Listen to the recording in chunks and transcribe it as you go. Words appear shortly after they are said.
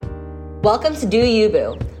Welcome to Do You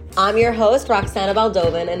Boo. I'm your host, Roxana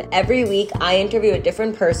Baldovin, and every week I interview a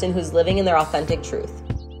different person who's living in their authentic truth.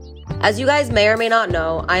 As you guys may or may not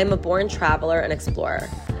know, I am a born traveler and explorer.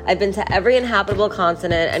 I've been to every inhabitable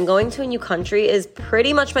continent, and going to a new country is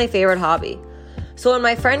pretty much my favorite hobby. So when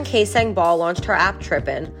my friend Kesang Ball launched her app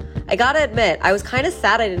TRIPPIN, I gotta admit, I was kind of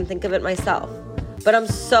sad I didn't think of it myself. But I'm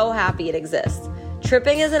so happy it exists.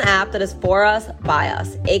 TRIPPIN is an app that is for us, by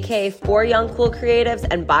us, aka for young cool creatives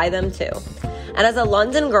and by them too. And as a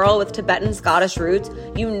London girl with Tibetan Scottish roots,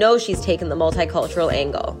 you know she's taken the multicultural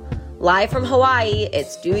angle. Live from Hawaii,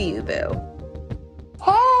 it's Do You Boo.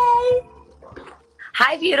 Hey!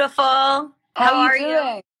 Hi, beautiful. How are you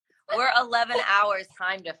doing? We're 11 hours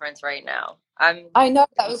time difference right now. I know,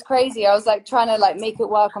 that was crazy. I was trying to make it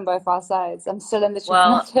work on both our sides. I'm still in the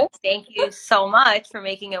TRIPPIN office. Thank you so much for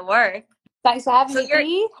making it work. Thanks for having me,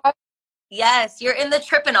 Dee. Yes, you're in the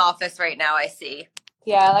TRIPPIN office right now, I see.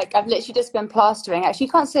 Yeah, I've literally just been plastering. Actually,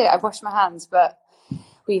 you can't see it. I've washed my hands, but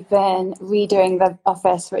we've been redoing the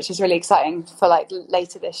office, which is really exciting for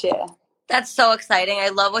later this year. That's so exciting. I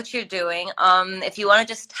love what you're doing. If you want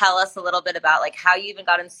to just tell us a little bit about how you even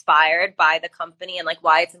got inspired by the company and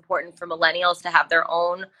why it's important for millennials to have their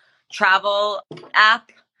own travel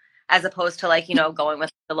app as opposed to going with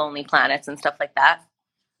the Lonely Planets and stuff like that.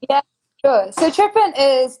 Yeah, sure. So TRIPPIN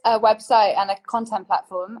is a website and a content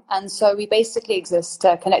platform, and so we basically exist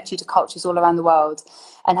to connect you to cultures all around the world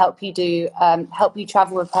and help you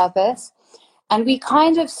travel with purpose. And we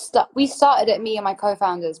kind of we started it, me and my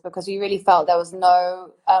co-founders, because we really felt there was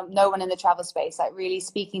no one in the travel space really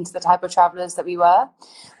speaking to the type of travelers that we were,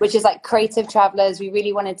 which is creative travelers. We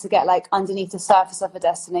really wanted to get underneath the surface of a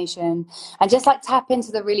destination and just tap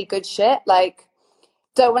into the really good shit.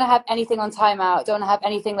 Don't want to have anything on timeout. Don't want to have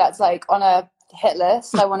anything that's on a hit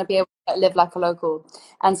list. I want to be able to live like a local.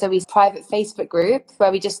 And so we private Facebook group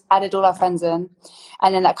where we just added all our friends in,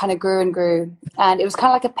 and then that kind of grew and grew. And it was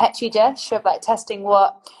kind of like a petri dish of testing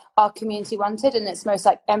what our community wanted in its most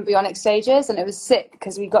embryonic stages. And it was sick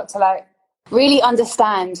because we got to really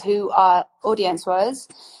understand who our audience was.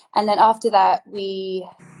 And then after that, we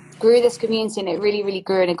grew this community, and it really, really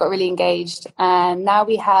grew, and it got really engaged. And now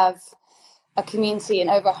we have a community in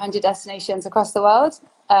over 100 destinations across the world.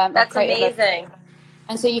 That's amazing.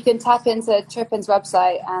 And so you can tap into TRIPPIN's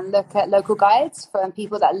website and look at local guides from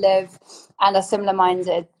people that live and are similar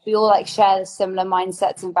minded. We all share similar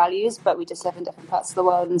mindsets and values, but we just live in different parts of the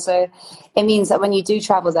world. And so it means that when you do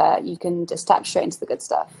travel there, you can just tap straight into the good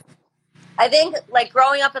stuff. I think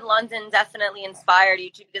growing up in London definitely inspired you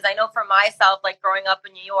too, because I know for myself, growing up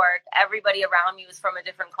in New York, everybody around me was from a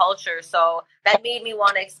different culture. So that made me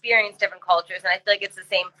want to experience different cultures. And I feel it's the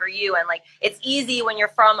same for you. And it's easy when you're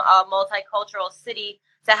from a multicultural city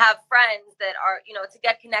to have friends that are, to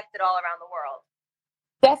get connected all around the world.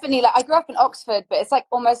 Definitely. I grew up in Oxford, but it's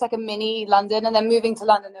almost like a mini London. And then moving to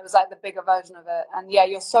London, it was the bigger version of it. And yeah,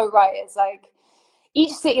 you're so right. It's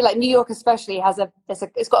each city, New York especially,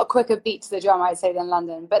 it's got a quicker beat to the drum, I'd say, than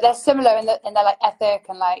London. But they're similar in their ethic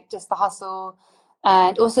and just the hustle,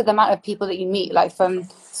 and also the amount of people that you meet from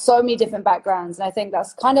so many different backgrounds. And I think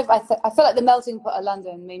that's kind of I feel the melting pot of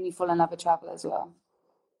London made me fall in love with travel as well.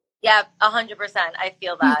 Yeah, 100%. I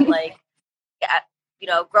feel that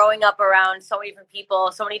growing up around so many different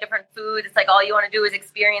people, so many different foods. It's all you want to do is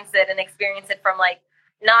experience it, and experience it from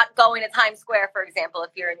not going to Times Square, for example,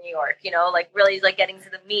 if you're in New York, really getting to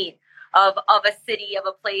the meat of a city, of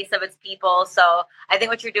a place, of its people. So I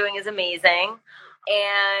think what you're doing is amazing.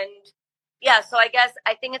 And yeah, so I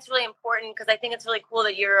think it's really important, because I think it's really cool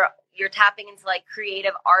that you're tapping into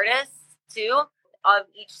creative artists too of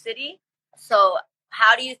each city. So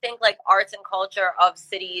how do you think arts and culture of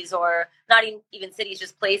cities, or not even cities,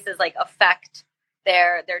 just places affect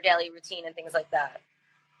their daily routine and things like that?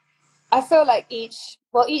 I feel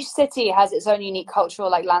each city has its own unique cultural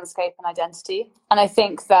landscape and identity, and I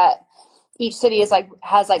think that each city is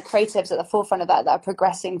has creatives at the forefront of that are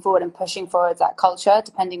progressing forward and pushing forward that culture,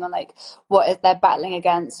 depending on what they're battling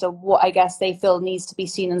against, or what I guess they feel needs to be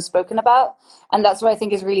seen and spoken about. And that's what I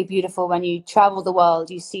think is really beautiful. When you travel the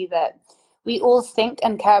world, you see that we all think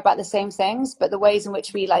and care about the same things, but the ways in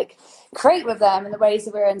which we create with them, and the ways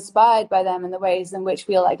that we're inspired by them, and the ways in which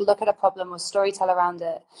we'll look at a problem or storytell around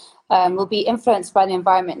it, will be influenced by the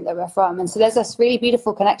environment that we're from. And so there's this really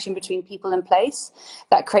beautiful connection between people and place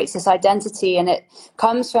that creates this identity, and it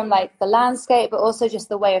comes from the landscape, but also just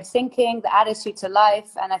the way of thinking, the attitude to life.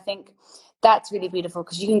 And I think that's really beautiful,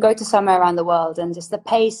 because you can go to somewhere around the world and just the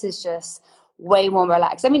pace is just way more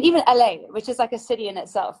relaxed. I mean, even LA, which is a city in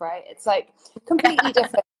itself, right? It's completely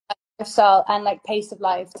different lifestyle and like pace of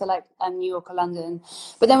life to like New York or London.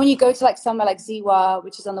 But then when you go to like somewhere like Ziwa,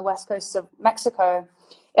 which is on the west coast of Mexico,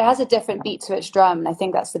 it has a different beat to its drum. And I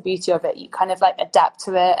think that's the beauty of it. You kind of like adapt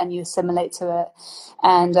to it and you assimilate to it.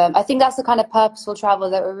 And I think that's the kind of purposeful travel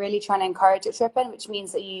that we're really trying to encourage at TRIPPIN, which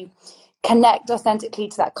means that you connect authentically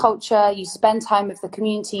to that culture, you spend time with the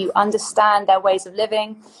community, you understand their ways of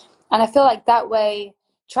living. And I feel like that way,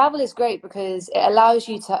 travel is great because it allows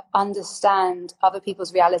you to understand other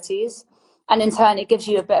people's realities. And in turn, it gives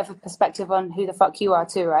you a bit of a perspective on who the fuck you are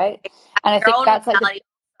too, right? And I think that's like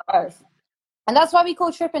the growth. And that's why we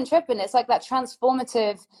call TRIPPIN TRIPPIN. It's like that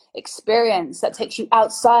transformative experience that takes you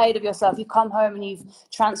outside of yourself. You come home and you've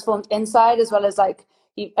transformed inside as well as like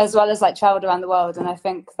traveled around the world. And I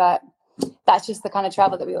think that that's just the kind of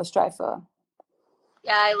travel that we all strive for.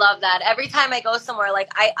 Yeah, I love that. Every time I go somewhere,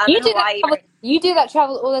 like I'm in Hawaii. You do that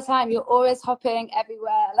travel all the time. You're always hopping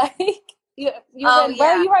everywhere. Like where are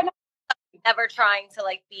you right now? Never trying to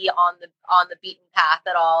like be on the beaten path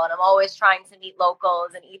at all, and I'm always trying to meet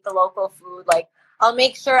locals and eat the local food. Like I'll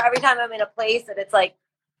make sure every time I'm in a place that it's like,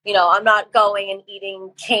 you know, I'm not going and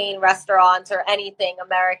eating chain restaurants or anything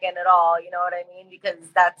American at all. You know what I mean? Because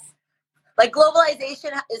that's like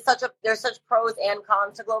globalization is there's such pros and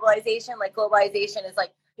cons to globalization. Like globalization is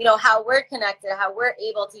like, you know, how we're connected, how we're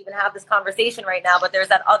able to even have this conversation right now. But there's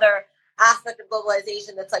that other aspect of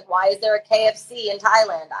globalization that's like, why is there a KFC in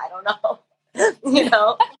Thailand? I don't know. You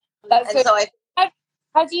know?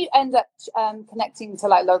 How do you end up connecting to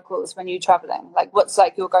like locals when you're traveling? Like what's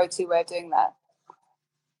like your go-to way of doing that?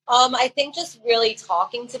 I think just really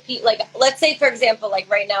talking to people, like, let's say, for example, like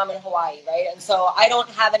right now I'm in Hawaii, right? And so I don't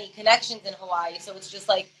have any connections in Hawaii. So it's just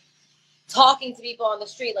like talking to people on the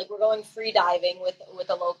street. Like we're going free diving with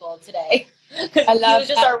a local today. He was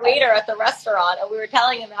just our waiter at the restaurant. And we were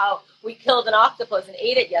telling him how we killed an octopus and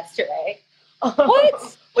ate it yesterday.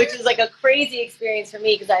 What? Which is like a crazy experience for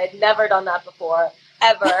me because I had never done that before,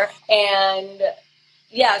 ever. And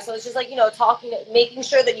yeah, so it's just like, you know, making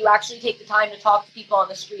sure that you actually take the time to talk to people on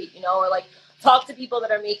the street, you know, or like talk to people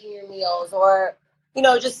that are making your meals, or, you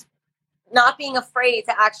know, just not being afraid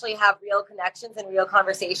to actually have real connections and real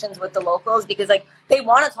conversations with the locals, because like they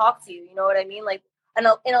want to talk to you, you know what I mean? Like, and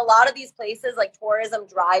in a lot of these places, like tourism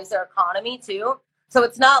drives their economy too. So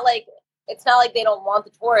it's not like they don't want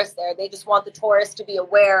the tourists there. They just want the tourists to be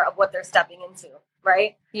aware of what they're stepping into,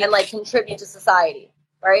 right? Yeah. And like contribute to society,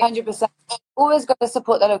 right? 100%. Always got to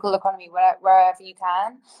support the local economy wherever you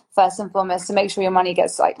can, first and foremost, to make sure your money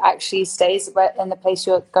gets like actually stays in the place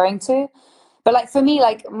you're going to. But like for me,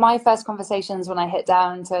 like my first conversations when I hit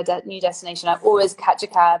down to a new destination, I always catch a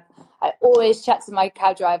cab. I always chat to my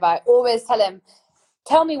cab driver. I always tell him,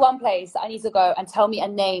 tell me one place that I need to go and tell me a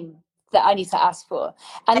name that I need to ask for.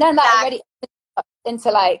 And then that already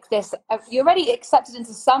into like this, you're already accepted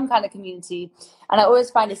into some kind of community. And I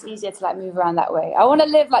always find it's easier to like move around that way. I want to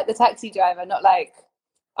live like the taxi driver, not like,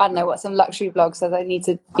 I don't know what some luxury blog says I need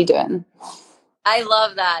to be doing. I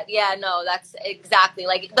love that. Yeah, no, that's exactly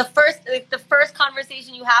like the first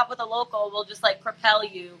conversation you have with a local will just like propel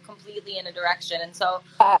you completely in a direction. And so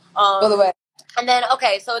all the way. And then,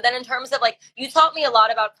 okay, so then in terms of like, you taught me a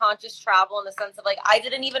lot about conscious travel in the sense of like, I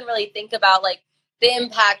didn't even really think about like the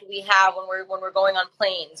impact we have when we're going on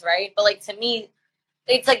planes, right? But like to me,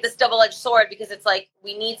 it's like this double-edged sword, because it's like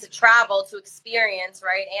we need to travel to experience,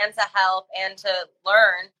 right, and to help and to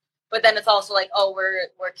learn. But then it's also like, oh,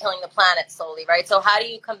 we're killing the planet slowly, right? So how do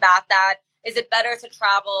you combat that? Is it better to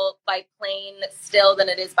travel by plane still than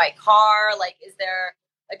it is by car? Like, is there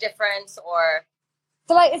a difference? Or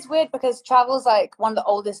so like it's weird because travel's like one of the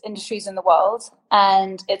oldest industries in the world,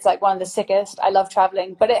 and it's like one of the sickest. I love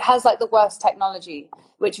traveling, but it has like the worst technology,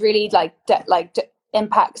 which really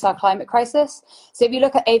impacts our climate crisis. So if you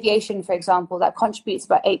look at aviation, for example, that contributes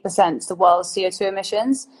about 8% to the world's CO2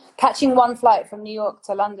 emissions. Catching one flight from New York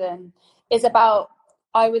to London is about,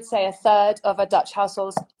 I would say, a third of a Dutch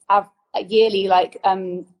household's yearly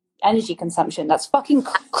energy consumption. That's fucking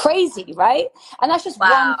crazy, right? And that's just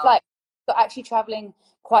one flight. You're actually traveling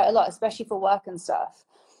quite a lot, especially for work and stuff.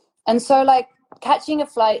 And so like catching a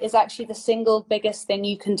flight is actually the single biggest thing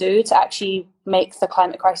you can do to actually make the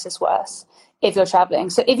climate crisis worse if you're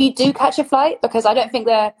traveling. So if you do catch a flight, because I don't think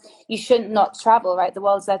you shouldn't not travel, right? The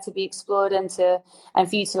world's there to be explored and for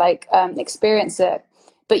you to like experience it.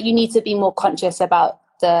 But you need to be more conscious about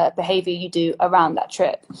the behavior you do around that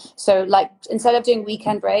trip. So like instead of doing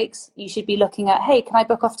weekend breaks, you should be looking at, hey, can I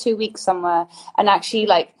book off 2 weeks somewhere and actually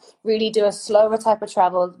like really do a slower type of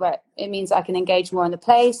travel where it means I can engage more in the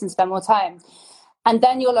place and spend more time. And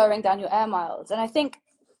then you're lowering down your air miles. And I think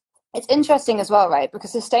It's interesting as well, right?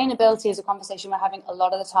 Because sustainability is a conversation we're having a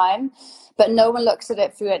lot of the time, but no one looks at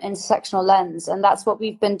it through an intersectional lens. And that's what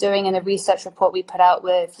we've been doing in a research report we put out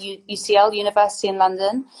with UCL, University in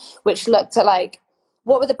London, which looked at like,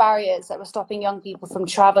 what were the barriers that were stopping young people from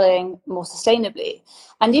traveling more sustainably?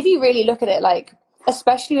 And if you really look at it, like,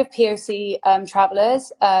 especially with POC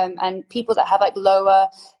travelers and people that have like lower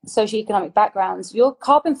socioeconomic backgrounds, your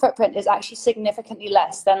carbon footprint is actually significantly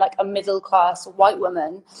less than like a middle class white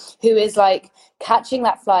woman who is like catching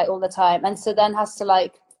that flight all the time and so then has to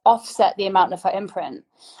like offset the amount of her imprint.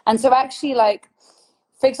 And so actually like,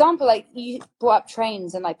 for example, like you brought up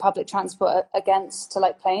trains and like public transport against to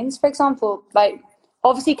like planes, for example, like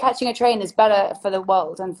obviously catching a train is better for the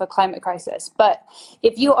world and for climate crisis. But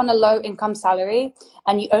if you're on a low income salary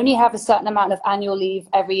and you only have a certain amount of annual leave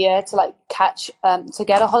every year to like catch, to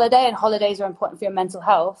get a holiday, and holidays are important for your mental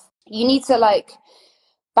health, you need to like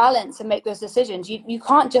balance and make those decisions. You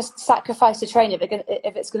can't just sacrifice a train if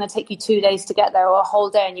it's going to take you 2 days to get there or a whole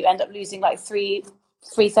day and you end up losing like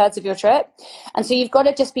three-thirds of your trip. And so you've got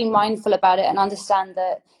to just be mindful about it and understand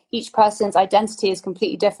that each person's identity is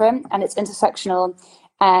completely different and it's intersectional,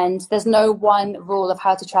 and there's no one rule of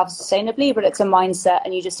how to travel sustainably, but it's a mindset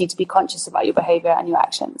and you just need to be conscious about your behavior and your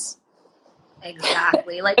actions.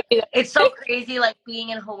 Exactly. Like, it's so crazy, like being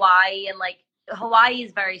in Hawaii, and like Hawaii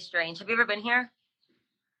is very strange. Have you ever been here?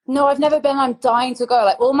 No, I've never been. I'm dying to go.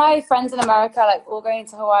 Like all my friends in America, like all going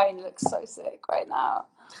to Hawaii, and it looks so sick right now.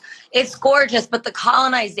 It's gorgeous, but the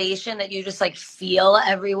colonization that you just like feel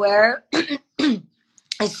everywhere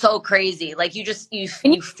is so crazy. Like you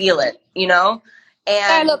feel it, you know?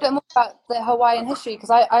 A little And bit more about the Hawaiian history,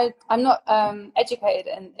 because I'm not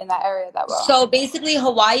educated in that area that well. so basically,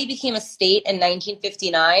 Hawaii became a state in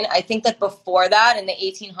 1959. I think that before that, in the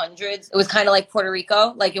 1800s, it was kind of like Puerto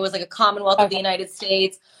Rico. Like it was like a Commonwealth of the United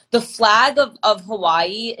States. The flag of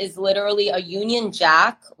Hawaii is literally a Union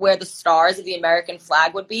Jack where the stars of the American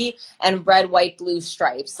flag would be, and red, white, blue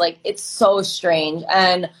stripes. Like it's so strange.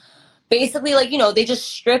 And basically, like, they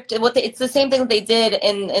just stripped it's the same thing that they did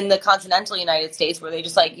in the continental United States, where they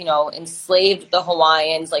just like, enslaved the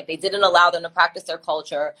Hawaiians. Like they didn't allow them to practice their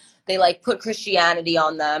culture. They like put Christianity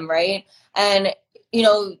on them, right? And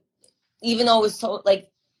even though it was so like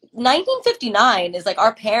 1959 is like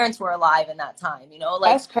our parents were alive in that time,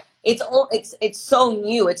 like That's crazy. it's so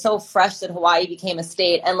new, it's so fresh that Hawaii became a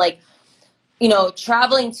state. And like,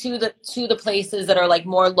 traveling to the places that are like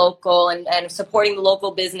more local, and supporting the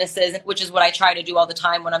local businesses, which is what I try to do all the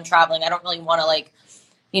time when I'm traveling. I don't really want to like,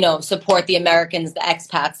 support the Americans, the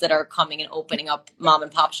expats that are coming and opening up mom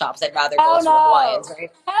and pop shops. I'd rather go to the Hawaiians,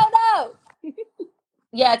 right? Hell no.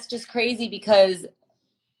 Yeah, it's just crazy because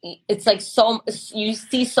it's like you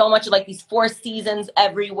see so much of like these Four Seasons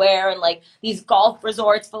everywhere, and like these golf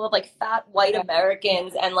resorts full of like fat white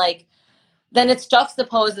Americans, and like then it's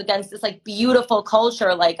juxtaposed against this like beautiful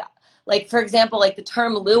culture, like for example, like the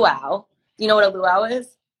term luau. Do you know what a luau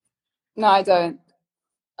is? No, I don't.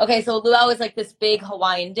 Okay, so luau is like this big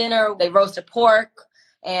Hawaiian dinner. They roast a pork,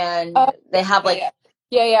 and they have like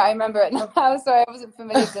yeah, I remember it now. Sorry, I wasn't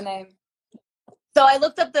familiar with the name. So I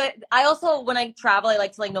looked up I also, when I travel, I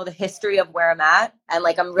like to like know the history of where I'm at. And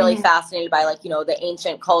like, I'm really fascinated by like, the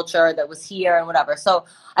ancient culture that was here and whatever. So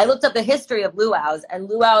I looked up the history of luau's, and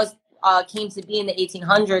luau's came to be in the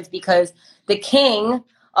 1800s because the king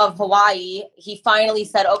of Hawaii, he finally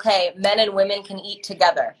said, okay, men and women can eat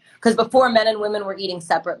together. Because before, men and women were eating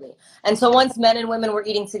separately. And so once men and women were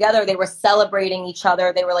eating together, they were celebrating each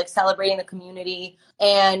other. They were like celebrating the community.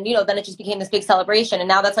 And, then it just became this big celebration. And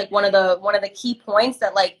now that's like one of the key points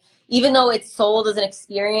that like, even though it's sold as an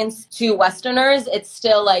experience to Westerners, it's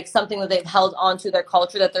still like something that they've held onto their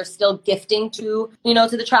culture, that they're still gifting to,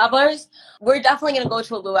 to the travelers. We're definitely going to go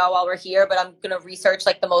to a luau while we're here, but I'm going to research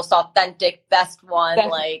like the most authentic, best one.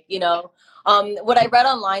 Like, what I read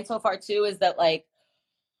online so far too is that like,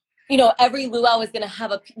 every luau is going to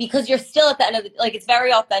have because you're still at the end of like, it's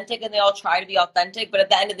very authentic, and they all try to be authentic, but at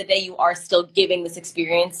the end of the day, you are still giving this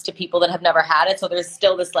experience to people that have never had it. So there's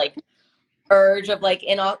still this like urge of like,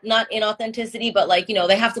 not inauthenticity, but like,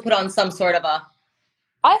 they have to put on some sort of a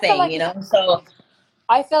thing, so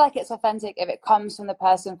I feel like it's authentic if it comes from the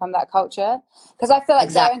person from that culture, because I feel like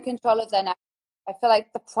they're in control of their narrative. I feel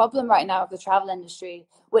like the problem right now of the travel industry,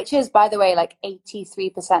 which is, by the way, like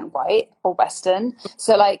 83% white or Western.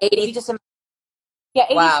 So like, 83%.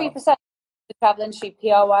 Wow. The travel industry,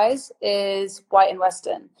 PR wise, is white and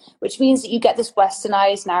Western, which means that you get this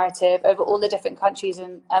westernized narrative over all the different countries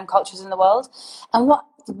and cultures in the world. And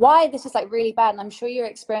why this is like really bad, and I'm sure you're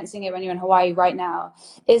experiencing it when you're in Hawaii right now,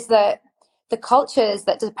 is that the cultures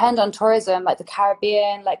that depend on tourism, like the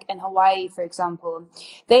Caribbean, like in Hawaii, for example,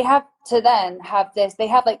 they have to then have this, they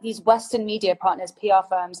have like these Western media partners, PR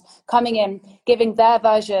firms coming in, giving their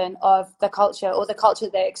version of the culture or the culture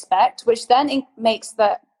they expect, which then makes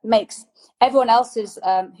everyone else's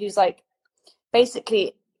who's like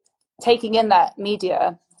basically taking in that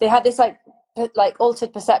media, they have this like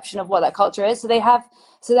altered perception of what that culture is. So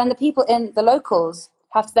then the people in the locals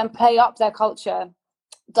have to then play up their culture,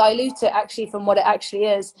 dilute it actually from what it actually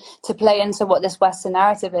is, to play into what this Western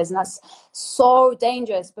narrative is. And that's so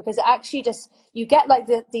dangerous, because it actually just, you get like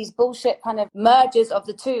these bullshit kind of mergers of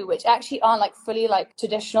the two, which actually aren't like fully like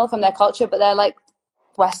traditional from their culture, but they're like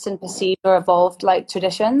Western perceived or evolved like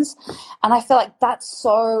traditions. And I feel like that's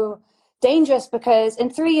so dangerous, because in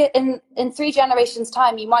three generations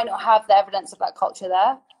time you might not have the evidence of that culture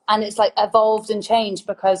there, and it's like evolved and changed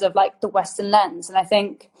because of like the Western lens. And I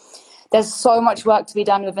think there's so much work to be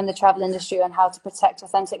done within the travel industry on how to protect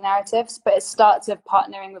authentic narratives, but it starts with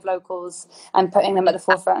partnering with locals and putting them at the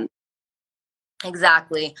forefront.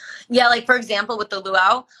 Exactly. Yeah, like for example, with the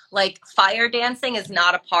luau, like fire dancing is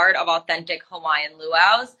not a part of authentic Hawaiian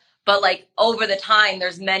luau's, but like over the time,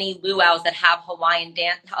 there's many luau's that have Hawaiian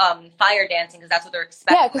fire dancing, because that's what they're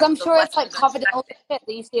expecting. Yeah, because I'm sure it's like covered in all the shit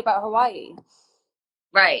that you see about Hawaii.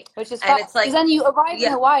 Right. Which is and fun. it's like, because then you arrive yeah,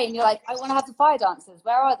 in Hawaii and you're like, I want to have the fire dances.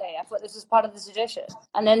 Where are they? I thought this was part of the tradition.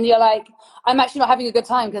 And then you're like, I'm actually not having a good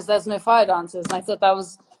time because there's no fire dancers. And I thought that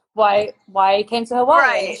was why I came to Hawaii.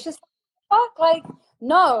 right. And it's just fuck, like,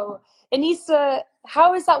 no. It needs to,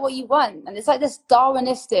 how is that what you want? And it's like this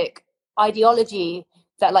Darwinistic ideology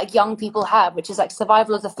that like young people have, which is like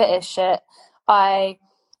survival of the fittest shit. I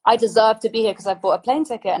deserve to be here because I bought a plane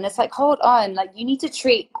ticket. And it's like, hold on, like you need to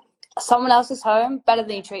treat someone else's home better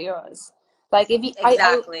than you treat yours. Like if you,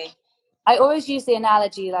 Exactly. I always use the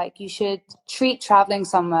analogy, like you should treat traveling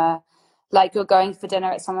somewhere like you're going for dinner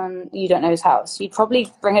at someone you don't know's house. You'd probably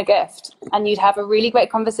bring a gift and you'd have a really great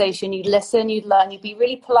conversation. You'd listen, you'd learn, you'd be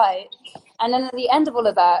really polite. And then at the end of all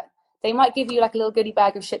of that, they might give you like a little goodie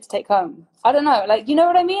bag of shit to take home. I don't know. Like, you know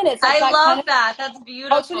what I mean? It's like I that love kind of that. That's cultural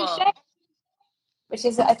beautiful. exchange, which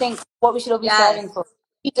is, I think, what we should all be Yes. striving for.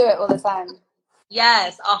 We do it all the time.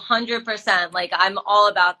 Yes, 100%. Like I'm all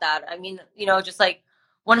about that. I mean, just like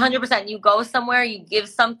 100%. You go somewhere, you give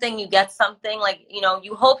something, you get something. Like,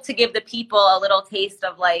 you hope to give the people a little taste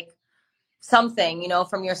of like something,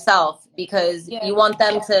 from yourself, because you want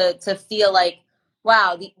them to feel like,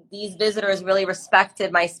 wow, these visitors really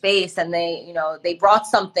respected my space, and they brought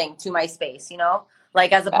something to my space,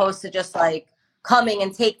 like as opposed to just like coming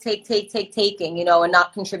and taking, and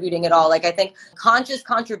not contributing at all. Like I think conscious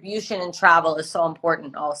contribution in travel is so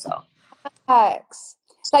important also. Hex.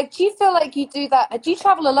 Like, do you feel like you do that? Do you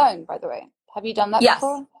travel alone, by the way? Have you done that Yes.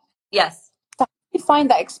 before? Yes. So how do you find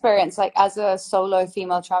that experience, like as a solo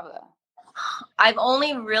female traveler? I've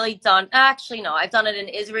only really done, actually, no, I've done it in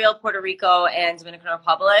Israel, Puerto Rico, and Dominican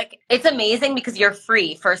Republic. It's amazing because you're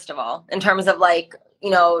free, first of all, in terms of like,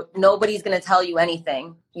 nobody's going to tell you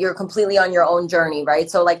anything. You're completely on your own journey, right?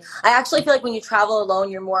 So like, I actually feel like when you travel alone,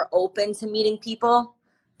 you're more open to meeting people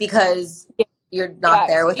because you're not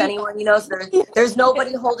there with anyone, so there's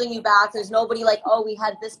nobody holding you back. There's nobody like, oh, we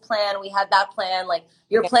had this plan, we had that plan. Like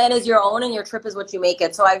your plan is your own and your trip is what you make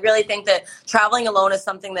it. So I really think that traveling alone is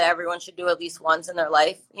something that everyone should do at least once in their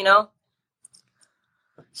life,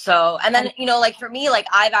 So, and then, like for me, like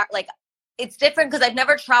it's different because I've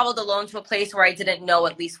never traveled alone to a place where I didn't know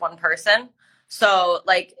at least one person. So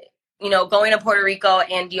like, going to Puerto Rico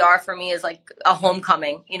and DR for me is like a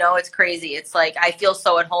homecoming, it's crazy. It's like, I feel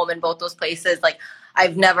so at home in both those places. Like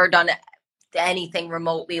I've never done anything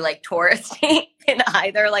remotely like touristy in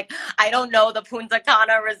either. Like I don't know the Punta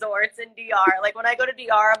Cana resorts in DR. Like when I go to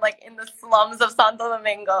DR, I'm like in the slums of Santo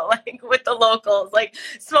Domingo, like with the locals, like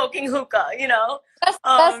smoking hookah,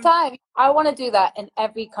 Best time. I want to do that in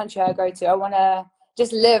every country I go to. I want to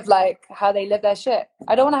just live like how they live their shit.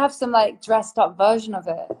 I don't want to have some like dressed up version of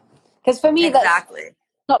it. Because for me, that's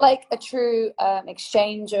not like a true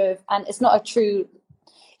exchange of, and it's not a true,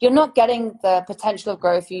 you're not getting the potential of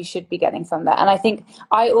growth you should be getting from that. And I think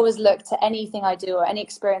I always look to anything I do or any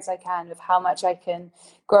experience I can with how much I can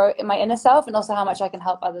grow in my inner self and also how much I can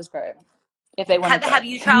help others grow if they want to. Have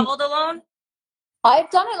you traveled alone? I've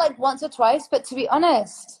done it like once or twice, but to be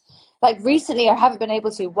honest, like recently I haven't been able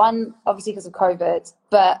to. One, obviously because of COVID,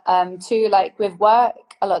 but two, like with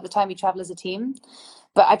work, a lot of the time we travel as a team.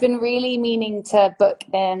 But I've been really meaning to book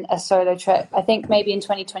in a solo trip. I think maybe in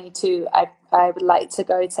 2022, I would like to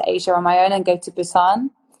go to Asia on my own and go to Busan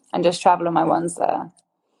and just travel on my ones there.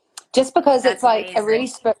 Just because it's like amazing. A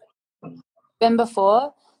really been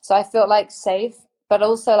before, so I feel like safe, but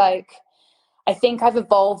also like I think I've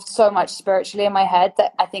evolved so much spiritually in my head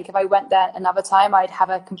that I think if I went there another time, I'd have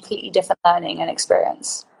a completely different learning and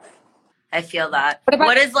experience. I feel that. What about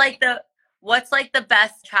What's like the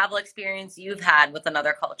best travel experience you've had with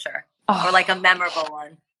another culture, or like a memorable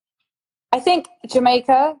one? I think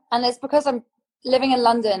Jamaica, and it's because I'm living in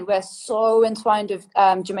London. We're so entwined with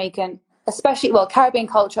Jamaican, especially, well, Caribbean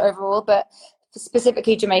culture overall, but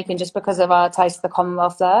specifically Jamaican, just because of our ties to the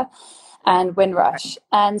Commonwealth there and Windrush.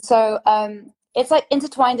 And so it's like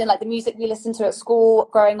intertwined in like the music we listen to at school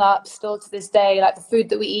growing up, still to this day, like the food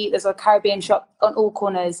that we eat. There's a Caribbean shop on all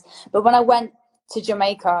corners. But when I went to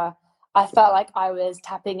Jamaica, I felt like I was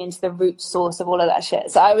tapping into the root source of all of that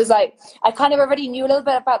shit. So I was like, I kind of already knew a little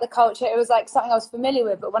bit about the culture. It was like something I was familiar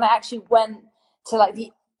with. But when I actually went to like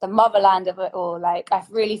the motherland of it all, like I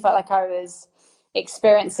really felt like I was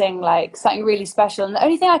experiencing like something really special. And the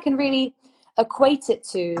only thing I can really equate it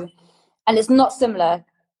to, and it's not similar,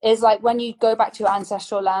 is like when you go back to your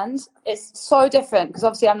ancestral land. It's so different because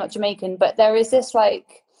obviously I'm not Jamaican, but there is this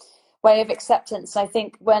like way of acceptance. I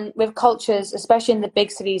think when with cultures, especially in the big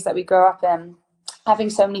cities that we grow up in, having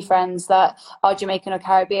so many friends that are Jamaican or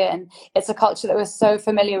Caribbean, it's a culture that we're so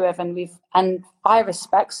familiar with, and I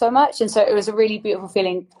respect so much. And so it was a really beautiful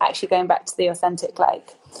feeling actually going back to the authentic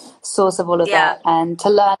like source of all of that, and to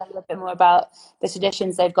learn a little bit more about the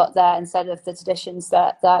traditions they've got there instead of the traditions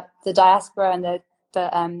that the diaspora and the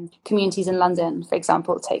communities in London, for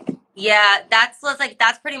example, take. Yeah, that's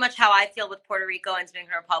pretty much how I feel with Puerto Rico and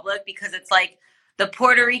Dominican Republic, because it's like the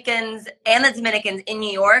Puerto Ricans and the Dominicans in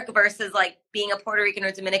New York versus like being a Puerto Rican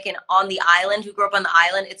or Dominican on the island who grew up on the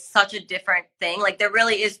island. It's such a different thing. Like there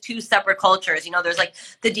really is two separate cultures. You know, there's like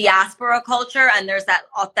the diaspora culture and there's that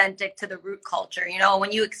authentic to the root culture. You know,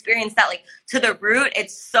 when you experience that like to the root,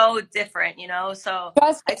 it's so different, you know? So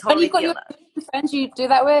Guys, I totally when you've feel got that. your friends you do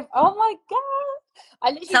that with, oh my God.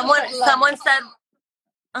 I literally Someone said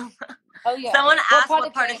oh yeah. someone What asked part what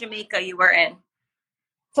of part of Jamaica you were in.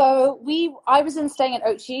 So I was staying in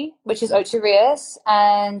Ochi, which is Ocho Rios,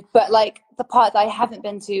 but like the part that I haven't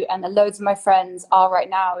been to, and loads of my friends are right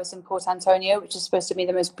now, is in Port Antonio, which is supposed to be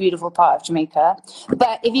the most beautiful part of Jamaica.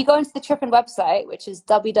 But if you go into the TRIPPIN website, which is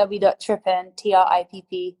www.trippin,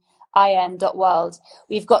 TRIPPIN.world,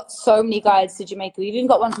 we've got so many guides to Jamaica. We've even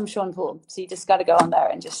got one from Sean Paul, so you just got to go on there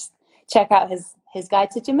and just check out his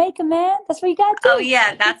guide to Jamaica, man. That's what you got to do. Oh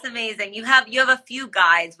yeah, that's amazing. You have a few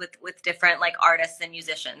guides with different like artists and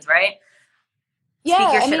musicians, right? Yeah,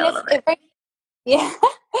 Speak your I shit mean a little bit. yeah,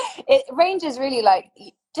 it ranges really, like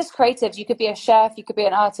just creatives. You could be a chef, you could be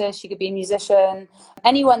an artist, you could be a musician,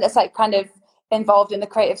 anyone that's like kind of involved in the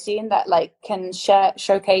creative scene that like can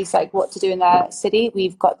showcase like what to do in their city.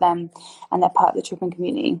 We've got them, and they're part of the TRIPPIN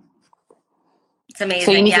community. It's amazing.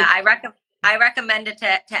 So you need Yeah, to I recommend it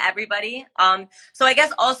to everybody. So I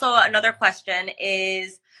guess also another question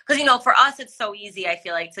is, because you know, for us it's so easy, I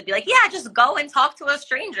feel like, to be like, yeah, just go and talk to a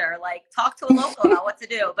stranger, like talk to a local about what to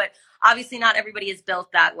do. But obviously not everybody is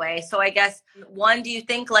built that way. So I guess one, do you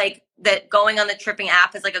think like that going on the Tripping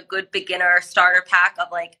app is like a good beginner starter pack of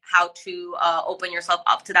like how to open yourself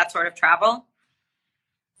up to that sort of travel?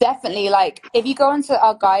 definitely, like if you go into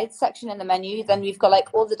our guides section in the menu, then we've got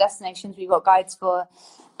like all the destinations we've got guides for,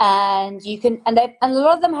 and you can and a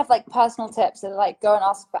lot of them have like personal tips that are like go and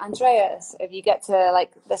ask for Andreas if you get to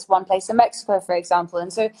like this one place in Mexico, for example.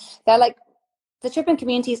 And so they're like, the TRIPPIN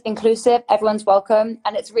community is inclusive, everyone's welcome,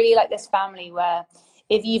 and it's really like this family where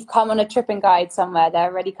if you've come on a TRIPPIN guide somewhere,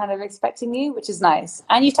 they're already kind of expecting you, which is nice.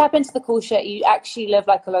 And you tap into the cool shit. You actually live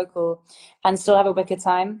like a local and still have a wicked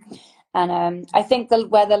time. And I think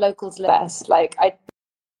where the locals live best, like I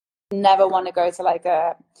never want to go to like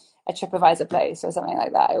a TripAdvisor place or something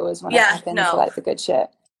like that. I always want to tap into like the good shit.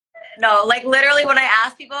 No, like literally when I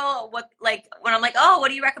ask people what, like when I'm like, oh, what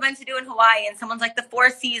do you recommend to do in Hawaii? And someone's like the Four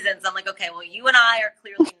Seasons. I'm like, okay, well, you and I are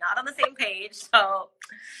clearly not on the same page. So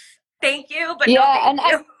thank you, but no thank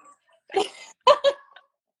you.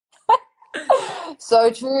 So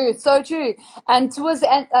true, so true. And towards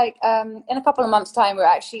the end, like in a couple of months' time, we're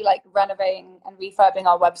actually like renovating and refurbing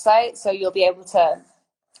our website, so you'll be able to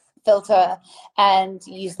filter and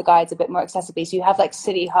use the guides a bit more accessibly. So you have like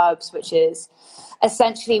city hubs, which is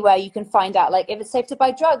essentially where you can find out like if it's safe to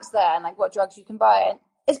buy drugs there and like what drugs you can buy. And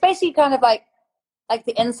it's basically kind of like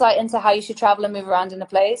the insight into how you should travel and move around in a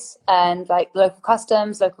place, and like local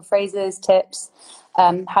customs, local phrases, tips,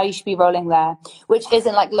 how you should be rolling there, which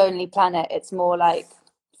isn't like Lonely Planet. It's more like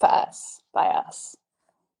for us, by us.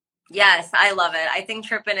 Yes, I love it. I think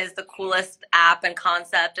TRIPPIN is the coolest app and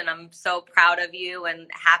concept, and I'm so proud of you and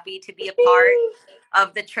happy to be a part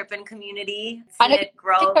of the TRIPPIN community, see it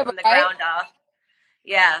grow from the ground up.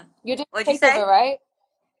 Yeah. You're doing What'd you say? takeover, right?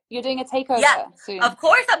 You're doing a Yeah, takeover soon. of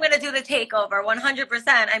course I'm going to do the takeover 100%.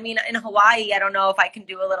 I mean, in Hawaii, I don't know if I can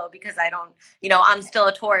do a little because I don't, I'm still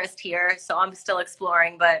a tourist here, so I'm still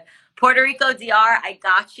exploring. But Puerto Rico, DR, I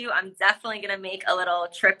got you. I'm definitely going to make a little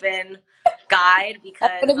TRIPPIN guide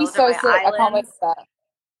That's because gonna be those are so my sick. I can't wait islands. for that.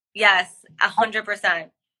 Yes, 100%.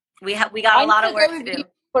 We got I a need lot to of go work to with do. you to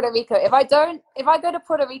Puerto Rico. If I go to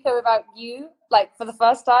Puerto Rico without you, like for the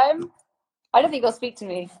first time, I don't think you'll speak to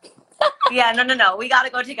me. Yeah, no. We got to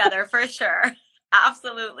go together for sure.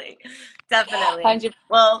 Absolutely. Definitely. 100.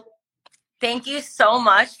 Well, thank you so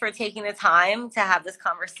much for taking the time to have this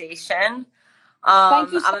conversation. Thank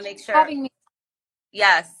I'm you so gonna much make for sure. having me.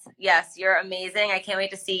 Yes, you're amazing. I can't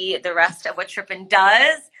wait to see the rest of what TRIPPIN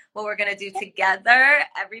does, what we're gonna do together.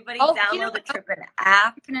 Everybody download the TRIPPIN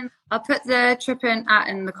app. I'll put the TRIPPIN at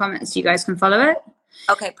in the comments so you guys can follow it.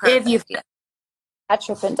 Okay, perfect. If you at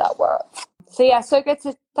TRIPPIN.work. So yeah, so good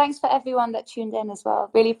to thanks for everyone that tuned in as well.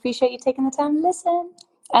 Really appreciate you taking the time to listen.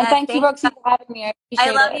 And Yes, thank you, Roxy, for having me. I I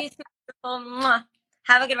appreciate love it. you too.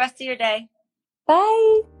 Have a good rest of your day.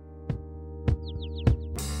 Bye.